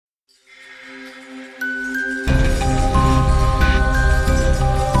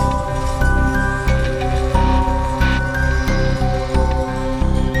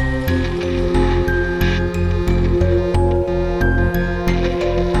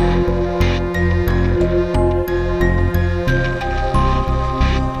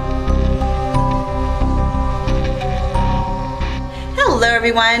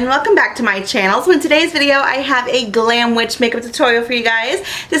everyone, welcome back to my channel. So in today's video I have a Glam Witch makeup tutorial for you guys.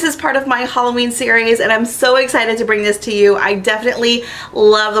 This is part of my Halloween series and I'm so excited to bring this to you. I definitely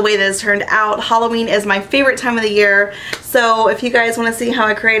love the way that it's turned out. Halloween is my favorite time of the year, so if you guys want to see how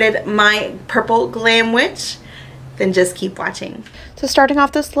I created my purple Glam Witch, then just keep watching. So starting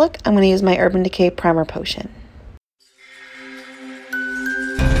off this look, I'm going to use my Urban Decay Primer Potion.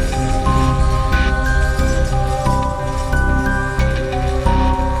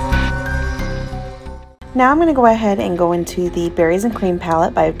 Now I'm going to go ahead and go into the Berries and Cream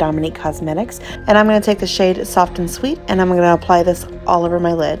palette by Dominique Cosmetics, and I'm going to take the shade Soft and Sweet and I'm going to apply this all over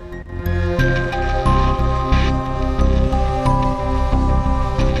my lid.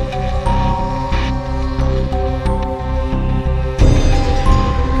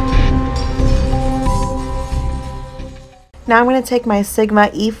 Now I'm going to take my Sigma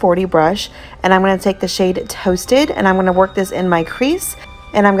E40 brush and I'm going to take the shade Toasted and I'm going to work this in my crease.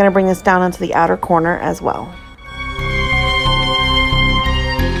 And I'm going to bring this down onto the outer corner as well.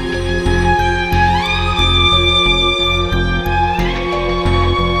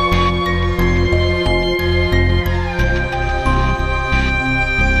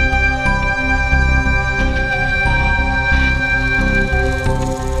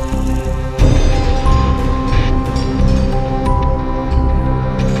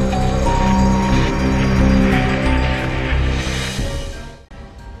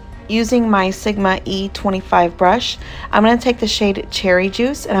 Using my Sigma E25 brush, I'm going to take the shade Cherry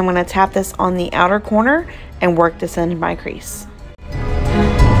Juice and I'm going to tap this on the outer corner and work this into my crease.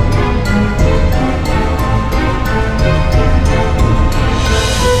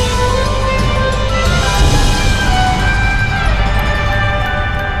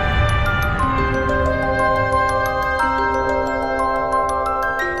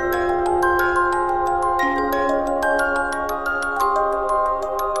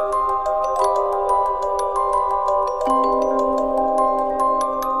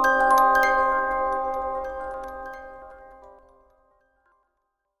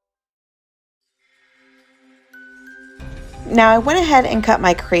 Now I went ahead and cut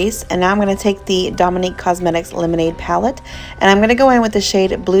my crease, and now I'm going to take the Dominique Cosmetics Lemonade palette and I'm going to go in with the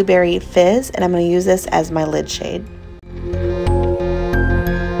shade Blueberry Fizz and I'm going to use this as my lid shade.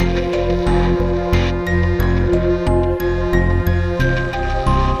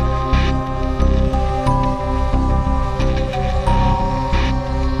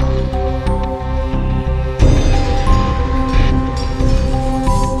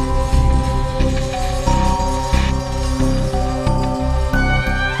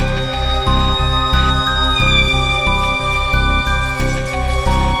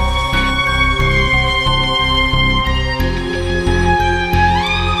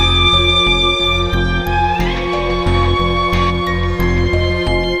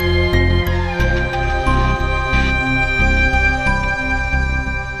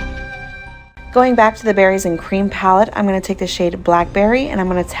 Going back to the Berries and Cream palette, I'm going to take the shade Blackberry and I'm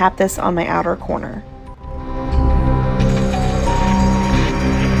going to tap this on my outer corner.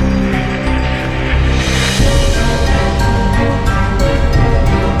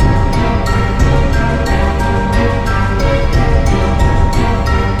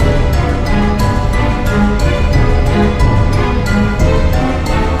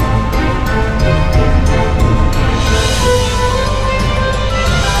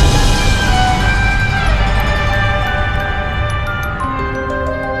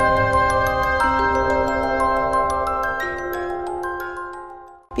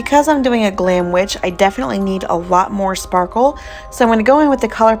 Because I'm doing a Glam Witch, I definitely need a lot more sparkle, so I'm going to go in with the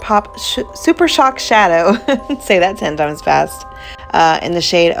ColourPop Super Shock Shadow, say that 10 times fast, in the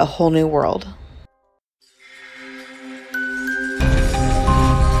shade A Whole New World.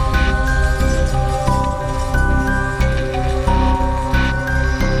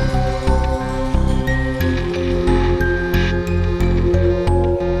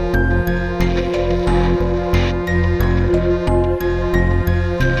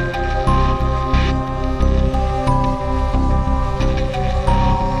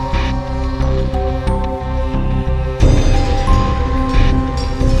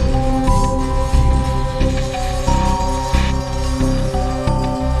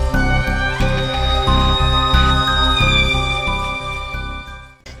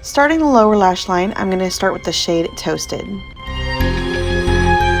 Starting the lower lash line, I'm going to start with the shade Toasted.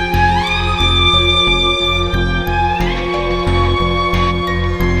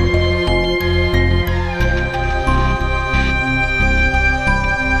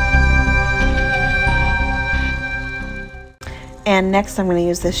 And next I'm going to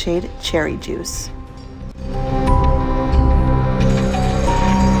use the shade Cherry Juice.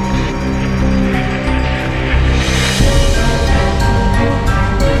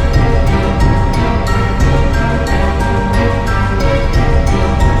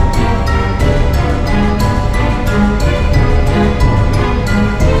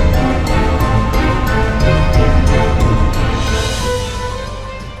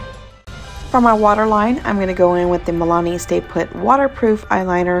 For my waterline, I'm going to go in with the Milani Stay Put Waterproof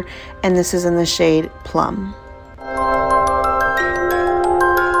Eyeliner, and this is in the shade Plum.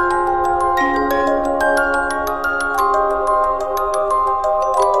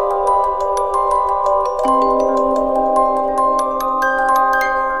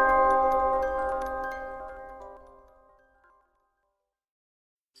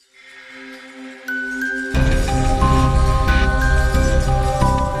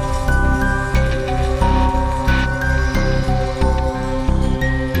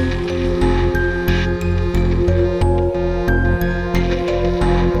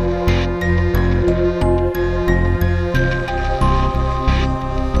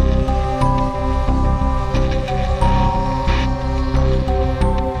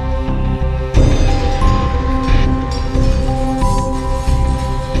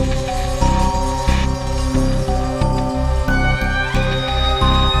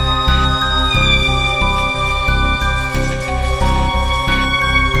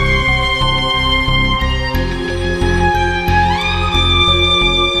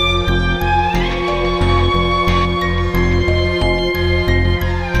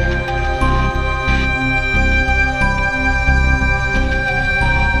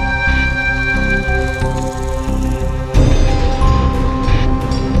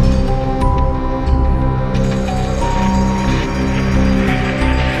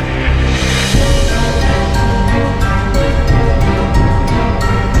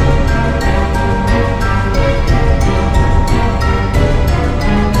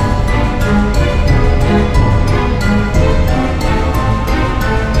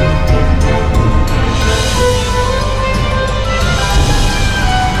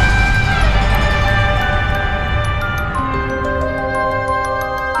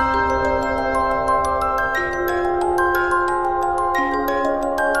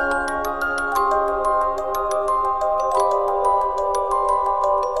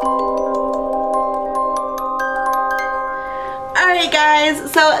 Alright guys,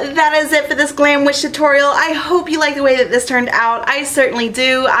 so that is it for this Glam Witch tutorial. I hope you like the way that this turned out. I certainly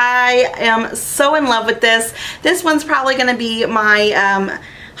do. I am so in love with this. This one's probably going to be my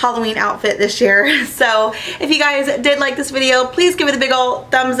Halloween outfit this year. So if you guys did like this video, please give it a big old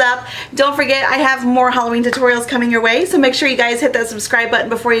thumbs up. Don't forget, I have more Halloween tutorials coming your way, so make sure you guys hit that subscribe button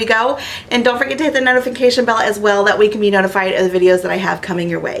before you go, and don't forget to hit the notification bell as well, that way you can be notified of the videos that I have coming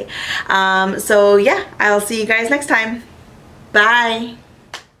your way. So yeah, I'll see you guys next time. Bye.